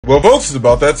Well, folks, it's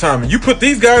about that time, and you put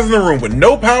these guys in the room with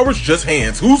no powers, just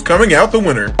hands. Who's coming out the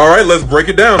winner? Alright, let's break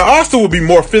it down. Now, Asta would be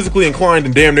more physically inclined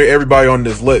than damn near everybody on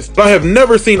this list, but I have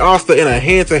never seen Asta in a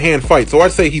hand-to-hand fight, so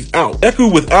I'd say he's out.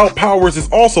 Deku without powers is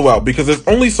also out, because there's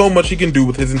only so much he can do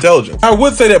with his intelligence. I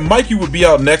would say that Mikey would be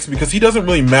out next, because he doesn't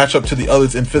really match up to the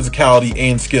others in physicality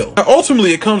and skill. Now,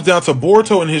 ultimately, it comes down to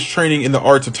Boruto and his training in the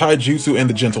arts of Taijutsu and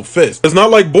the Gentle Fist. It's not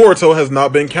like Boruto has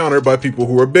not been countered by people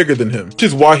who are bigger than him, which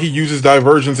is why he uses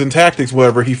diversions and tactics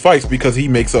whenever he fights, because he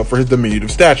makes up for his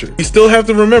diminutive stature. You still have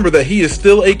to remember that he is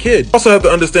still a kid. You also have to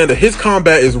understand that his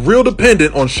combat is real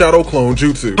dependent on Shadow Clone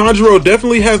Jutsu. Tanjiro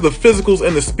definitely has the physicals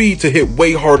and the speed to hit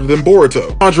way harder than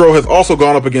Boruto. Tanjiro has also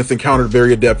gone up against encountered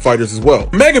very adept fighters as well.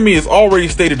 Megumi has already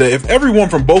stated that if everyone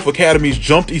from both academies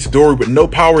jumped Itadori with no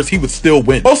powers, he would still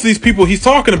win. Most of these people he's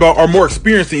talking about are more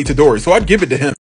experienced than Itadori, so I'd give it to him.